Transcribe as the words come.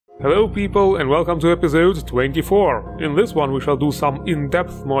Hello people and welcome to episode 24. In this one we shall do some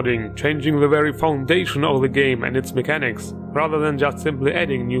in-depth modding, changing the very foundation of the game and its mechanics, rather than just simply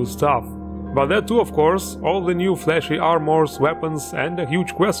adding new stuff. But that too, of course, all the new flashy armors, weapons and a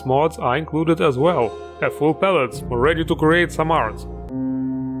huge quest mods are included as well. A full palette, ready to create some art.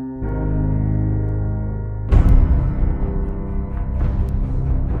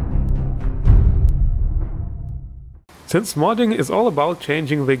 Since modding is all about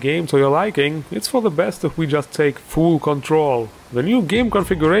changing the game to your liking, it's for the best if we just take full control. The new game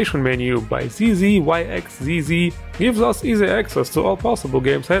configuration menu by ZZYXZZ gives us easy access to all possible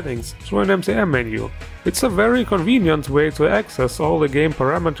game settings through an MCM menu. It's a very convenient way to access all the game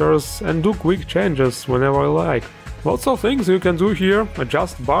parameters and do quick changes whenever you like. Lots of things you can do here: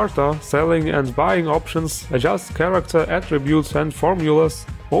 adjust barter, selling and buying options, adjust character attributes and formulas,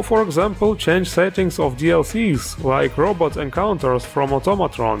 or for example change settings of DLCs like robot encounters from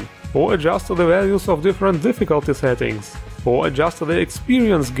Automatron, or adjust the values of different difficulty settings, or adjust the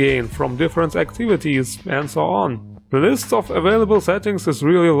experience gain from different activities, and so on. The list of available settings is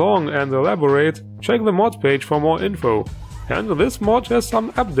really long and elaborate. Check the mod page for more info. And this mod has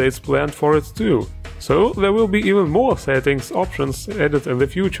some updates planned for it too. So there will be even more settings options added in the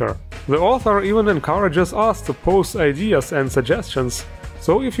future. The author even encourages us to post ideas and suggestions.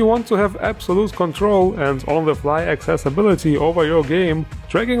 So if you want to have absolute control and on-the-fly accessibility over your game,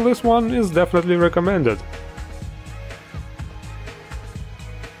 tracking this one is definitely recommended.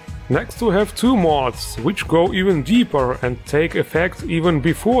 Next we have two mods, which go even deeper and take effect even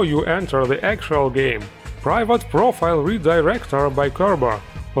before you enter the actual game. PrivateProfileRedirector by Kerber.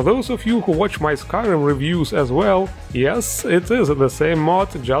 For those of you who watch my Skyrim reviews as well, yes, it is the same mod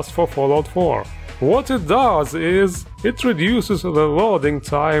just for Fallout 4. What it does is, it reduces the loading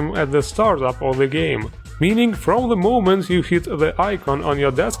time at the startup of the game, meaning from the moment you hit the icon on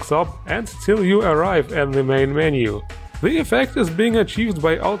your desktop and till you arrive at the main menu. The effect is being achieved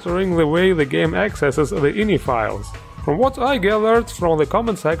by altering the way the game accesses the ini files. From what I gathered from the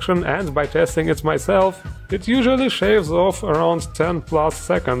comment section and by testing it myself, it usually shaves off around 10 plus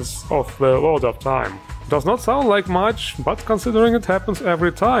seconds of the load-up time. Does not sound like much, but considering it happens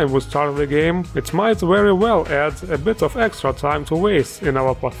every time we start the game, it might very well add a bit of extra time to waste in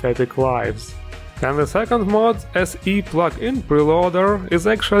our pathetic lives. And the second mod, SE PluginPreloader, is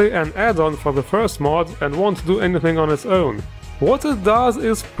actually an add-on for the first mod and won't do anything on its own. What it does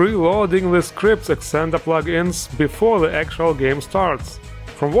is preloading the scripts extender plugins before the actual game starts.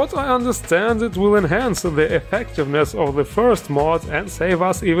 From what I understand, it will enhance the effectiveness of the first mod and save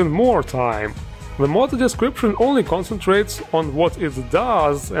us even more time. The mod description only concentrates on what it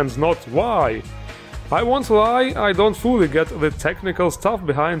does and not why. I won't lie, I don't fully get the technical stuff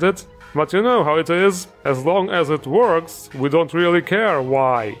behind it, but you know how it is, as long as it works, we don't really care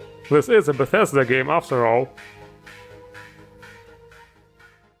why. This is a Bethesda game after all.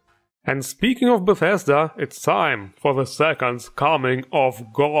 And speaking of Bethesda, it's time for the second coming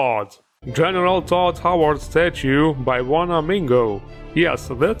of God. General Todd Howard statue by Wanna Mingo. Yes,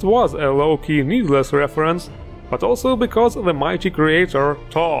 that was a low-key needless reference, but also because the mighty creator,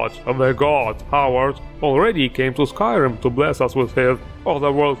 Todd, the God, Howard, already came to Skyrim to bless us with his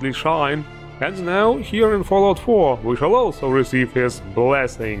otherworldly shine, and now, here in Fallout 4, we shall also receive his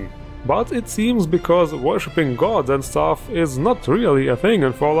blessing. But it seems because worshipping gods and stuff is not really a thing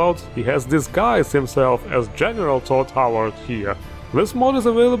in Fallout, he has disguised himself as General Todd Howard here. This mod is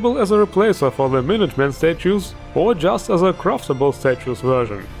available as a replacer for the Minutemen statues, or just as a craftable statues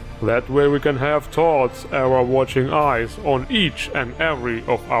version. That way we can have Todd's ever-watching eyes on each and every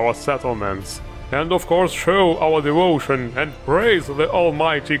of our settlements. And of course show our devotion and praise the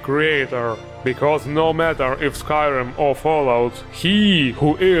almighty creator. Because no matter if Skyrim or Fallout, he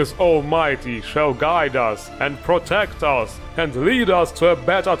who is almighty shall guide us and protect us and lead us to a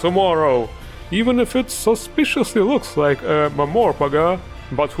better tomorrow. Even if it suspiciously looks like a Mamorpaga,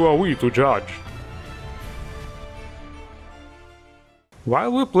 but who are we to judge?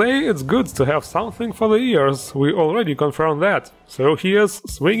 While we play, it's good to have something for the ears, we already confirmed that. So here's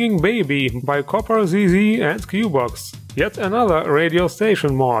Swinging Baby by Copper ZZ and Qbox, yet another radio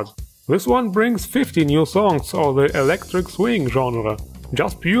station mod. This one brings 50 new songs of the electric swing genre.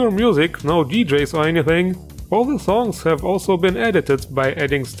 Just pure music, no DJs or anything. All the songs have also been edited by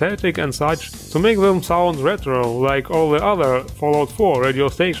adding static and such to make them sound retro like all the other Fallout 4 radio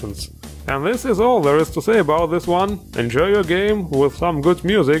stations. And this is all there is to say about this one. Enjoy your game with some good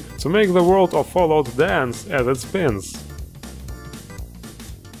music to make the world of Fallout dance as it spins.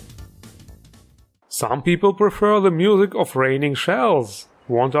 Some people prefer the music of raining shells.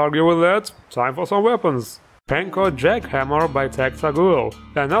 Won't argue with that. Time for some weapons. Pancor Jackhammer by Texagul,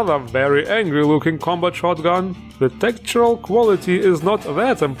 another very angry looking combat shotgun. The textural quality is not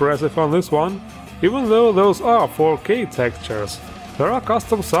that impressive on this one, even though those are 4K textures. There are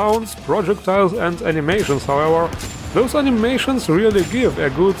custom sounds, projectiles and animations, however. Those animations really give a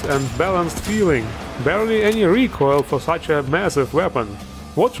good and balanced feeling, barely any recoil for such a massive weapon.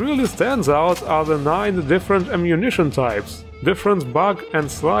 What really stands out are the 9 different ammunition types, different bug and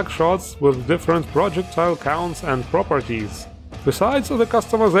slug shots with different projectile counts and properties. Besides, the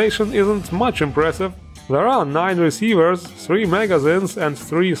customization isn't much impressive. There are 9 receivers, 3 magazines and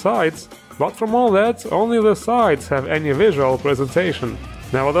 3 sights, but from all that, only the sights have any visual presentation.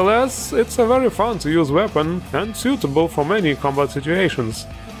 Nevertheless, it's a very fun to use weapon and suitable for many combat situations.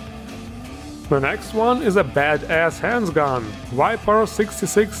 The next one is a badass handgun, Viper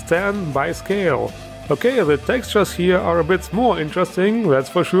 6610 by Scale. Okay, the textures here are a bit more interesting, that's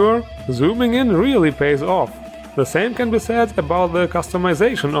for sure. Zooming in really pays off. The same can be said about the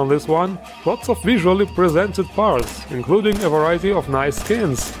customization on this one. Lots of visually presented parts, including a variety of nice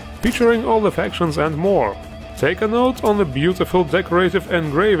skins, featuring all the factions and more. Take a note on the beautiful decorative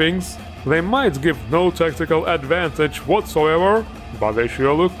engravings. They might give no tactical advantage whatsoever, but they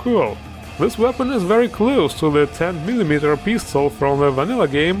sure look cool. This weapon is very close to the 10mm pistol from the vanilla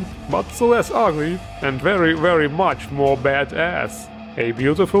game, but less ugly and very much more badass. A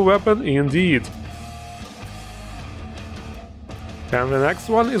beautiful weapon indeed. And the next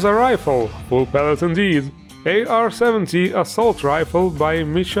one is a rifle, full pellet indeed. AR-70 assault rifle by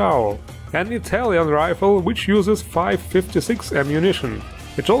Michao, an Italian rifle which uses 5.56 ammunition.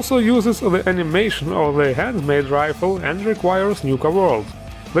 It also uses the animation of the handmade rifle and requires Nuka World.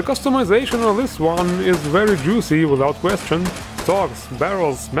 The customization on this one is very juicy without question. Stocks,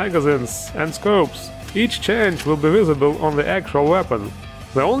 barrels, magazines and scopes. Each change will be visible on the actual weapon.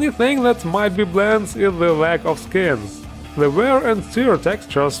 The only thing that might be bland is the lack of skins. The wear and tear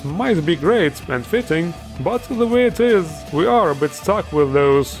textures might be great and fitting, but the way it is, we are a bit stuck with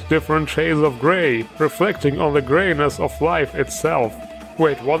those different shades of grey, reflecting on the greyness of life itself.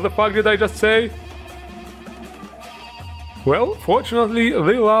 Wait, what the fuck did I just say? Well, fortunately,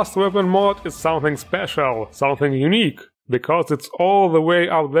 the last weapon mod is something special, something unique, because it's all the way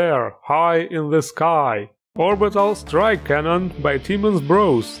out there, high in the sky. Orbital Strike Cannon by Timon's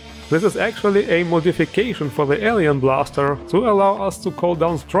Bros. This is actually a modification for the Alien Blaster to allow us to call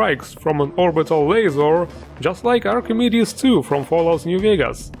down strikes from an orbital laser, just like ARCHIMEDES II from Fallout New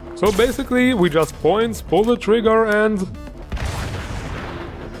Vegas. So basically, we just point, pull the trigger and...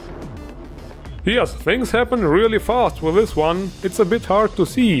 Yes, things happen really fast with this one. It's a bit hard to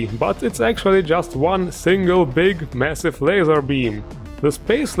see, but it's actually just one single big, massive laser beam. The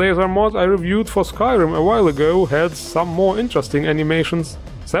Space Laser mod I reviewed for Skyrim a while ago had some more interesting animations.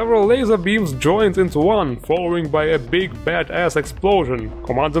 Several laser beams joined into one, following by a big badass explosion,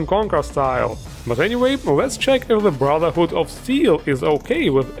 Command & Conquer style. But anyway, let's check if the Brotherhood of Steel is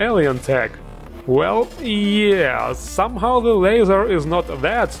okay with alien tech. Well, yeah, somehow the laser is not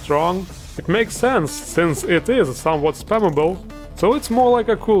that strong. It makes sense, since it is somewhat spammable, so it's more like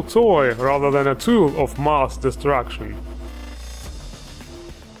a cool toy rather than a tool of mass destruction.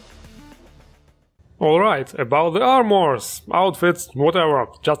 Alright, about the armors, outfits, whatever,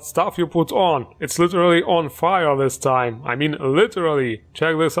 just stuff you put on. It's literally on fire this time, I mean literally,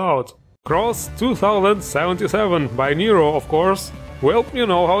 check this out. Cross 2077 by Nero, of course. Well, you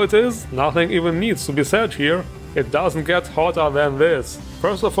know how it is, nothing even needs to be said here. It doesn't get hotter than this.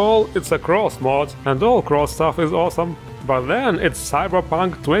 First of all, it's a Cross mod, and all Cross stuff is awesome. But then it's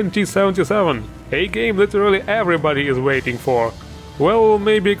Cyberpunk 2077, a game literally everybody is waiting for. Well,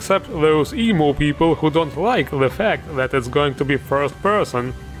 maybe except those emo people who don't like the fact that it's going to be first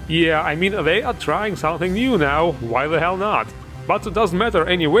person. Yeah, I mean, they are trying something new now, why the hell not? But it doesn't matter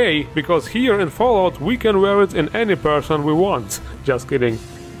anyway, because here in Fallout we can wear it in any person we want. Just kidding.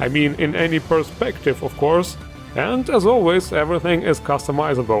 I mean, in any perspective, of course. And as always, everything is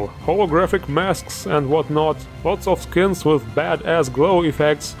customizable. Holographic masks and whatnot, lots of skins with badass glow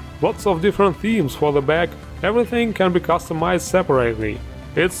effects, lots of different themes for the back, everything can be customized separately.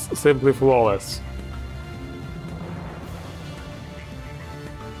 It's simply flawless.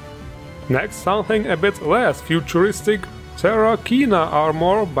 Next, something a bit less futuristic, TERA Kyna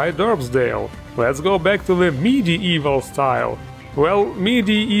armor by Derbsdale. Let's go back to the medieval style. Well,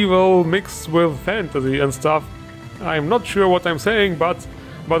 medieval mixed with fantasy and stuff. I'm not sure what I'm saying, but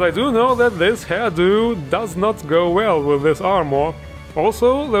I do know that this hairdo does not go well with this armor.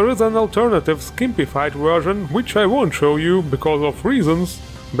 Also, there is an alternative skimpified version, which I won't show you because of reasons.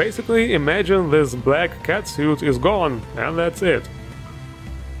 Basically, imagine this black catsuit is gone, and that's it.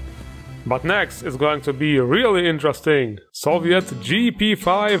 But next is going to be really interesting. Soviet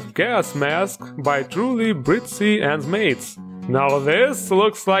GP5 gas mask by Truly, Britzy and Mates. Now this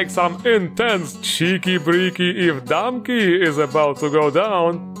looks like some intense cheeky breaky if dumpky is about to go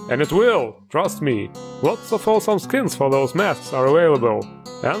down, and it will, trust me. Lots of awesome skins for those masks are available.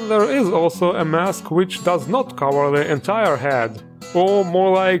 And there is also a mask which does not cover the entire head, or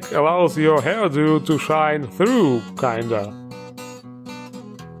more like allows your hairdo to shine through, kinda.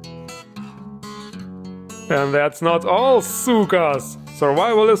 And that's not all, sukas!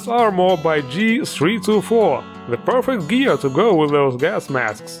 Survivalist Armor by G324. The perfect gear to go with those gas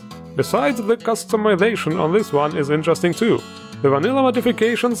masks. Besides, the customization on this one is interesting too. The vanilla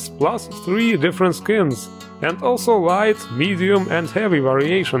modifications plus 3 different skins, and also light, medium and heavy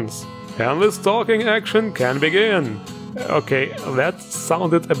variations. And the stalking action can begin. Okay, that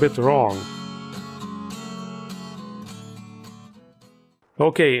sounded a bit wrong.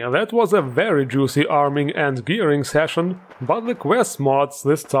 Okay, that was a very juicy arming and gearing session, but the quest mods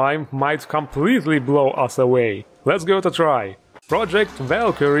this time might completely blow us away. Let's give it a try. Project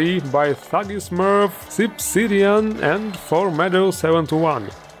Valkyrie by Thuggismurf, Sipsidian and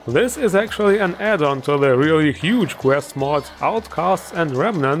 4Meadow721. This is actually an add-on to the really huge quest mod Outcasts and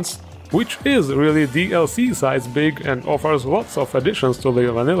Remnants, which is really DLC size big and offers lots of additions to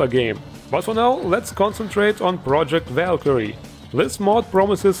the vanilla game. But for now, let's concentrate on Project Valkyrie. This mod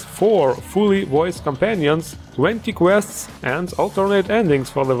promises 4 fully voiced companions, 20 quests and alternate endings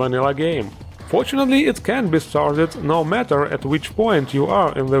for the vanilla game. Fortunately, it can be started no matter at which point you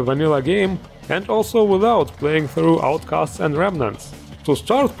are in the vanilla game, and also without playing through Outcasts and Remnants. To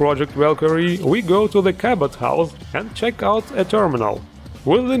start Project Valkyrie, we go to the Cabot house and check out a terminal.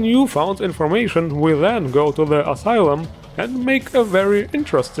 With the newfound information, we then go to the asylum and make a very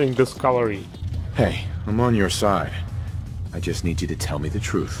interesting discovery. Hey, I'm on your side. I just need you to tell me the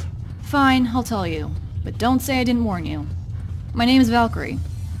truth. Fine, I'll tell you. But don't say I didn't warn you. My name is Valkyrie.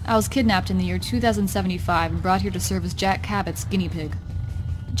 I was kidnapped in the year 2075 and brought here to serve as Jack Cabot's guinea pig.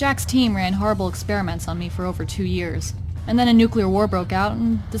 Jack's team ran horrible experiments on me for over 2 years, and then a nuclear war broke out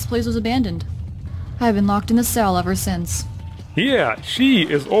and this place was abandoned. I've been locked in a cell ever since. Yeah, she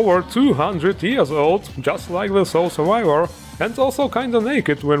is over 200 years old, just like the sole survivor, and also kinda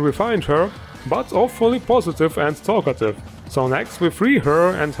naked when we find her, but awfully positive and talkative. So next we free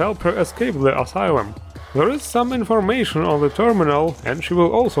her and help her escape the asylum. There is some information on the terminal and she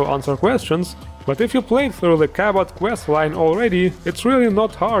will also answer questions, but if you played through the Cabot questline already, it's really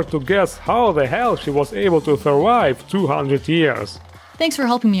not hard to guess how the hell she was able to survive 200 years. Thanks for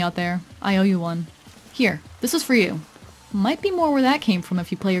helping me out there. I owe you one. Here, this is for you. Might be more where that came from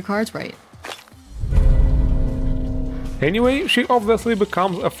if you play your cards right. Anyway, she obviously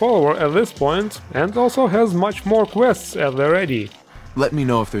becomes a follower at this point, and also has much more quests at the ready. Let me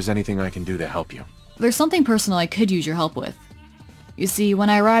know if there's anything I can do to help you. There's something personal I could use your help with. You see,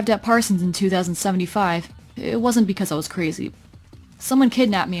 when I arrived at Parsons in 2075, it wasn't because I was crazy. Someone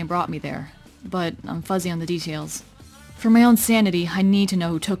kidnapped me and brought me there, but I'm fuzzy on the details. For my own sanity, I need to know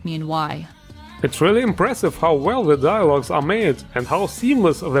who took me and why. It's really impressive how well the dialogues are made, and how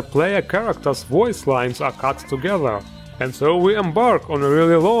seamless the player characters' voice lines are cut together. And so we embark on a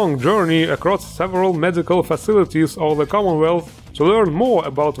really long journey across several medical facilities of the Commonwealth to learn more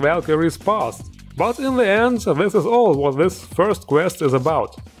about Valkyrie's past. But in the end, this is all what this first quest is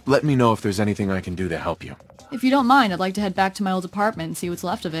about. Let me know if there's anything I can do to help you. If you don't mind, I'd like to head back to my old apartment and see what's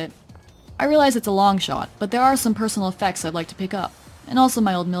left of it. I realize it's a long shot, but there are some personal effects I'd like to pick up. And also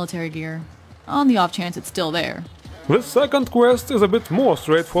my old military gear. On the off chance it's still there. This second quest is a bit more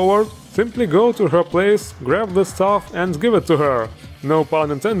straightforward. Simply go to her place, grab the stuff and give it to her. No pun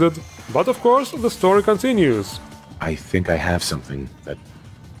intended. But of course, the story continues. I think I have something that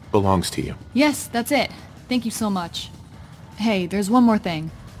belongs to you. Yes, that's it. Thank you so much. Hey, there's one more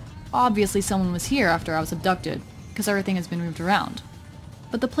thing. Obviously someone was here after I was abducted, because everything has been moved around.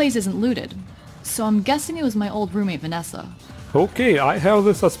 But the place isn't looted, so I'm guessing it was my old roommate Vanessa. Okay, I have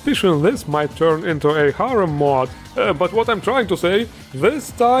the suspicion this might turn into a harem mod, but what I'm trying to say,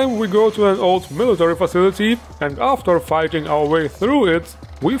 this time we go to an old military facility, and after fighting our way through it,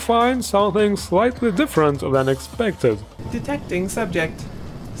 we find something slightly different than expected. Detecting subject.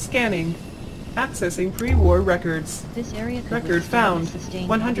 Scanning. Accessing pre-war records. This area Record found.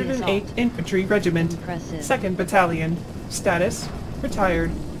 108 Infantry Regiment. 2nd Battalion. Status.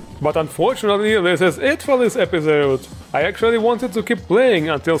 Retired. But unfortunately, this is it for this episode. I actually wanted to keep playing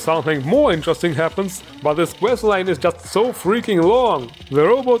until something more interesting happens, but this questline is just so freaking long. The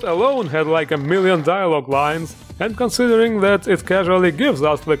robot alone had like 1 million dialogue lines, and considering that it casually gives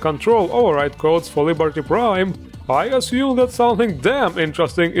us the control override codes for Liberty Prime, I assume that something damn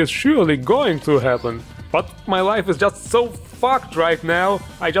interesting is surely going to happen. But my life is just so fucked right now,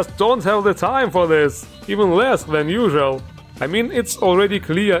 I just don't have the time for this, even less than usual. I mean, it's already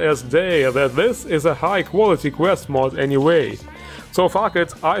clear as day that this is a high quality quest mod anyway. So fuck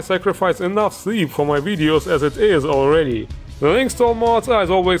it, I sacrifice enough sleep for my videos as it is already. The links to all mods are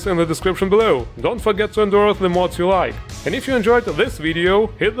as always in the description below. Don't forget to endorse the mods you like. And if you enjoyed this video,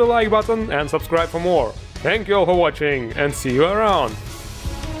 hit the like button and subscribe for more. Thank you all for watching and see you around!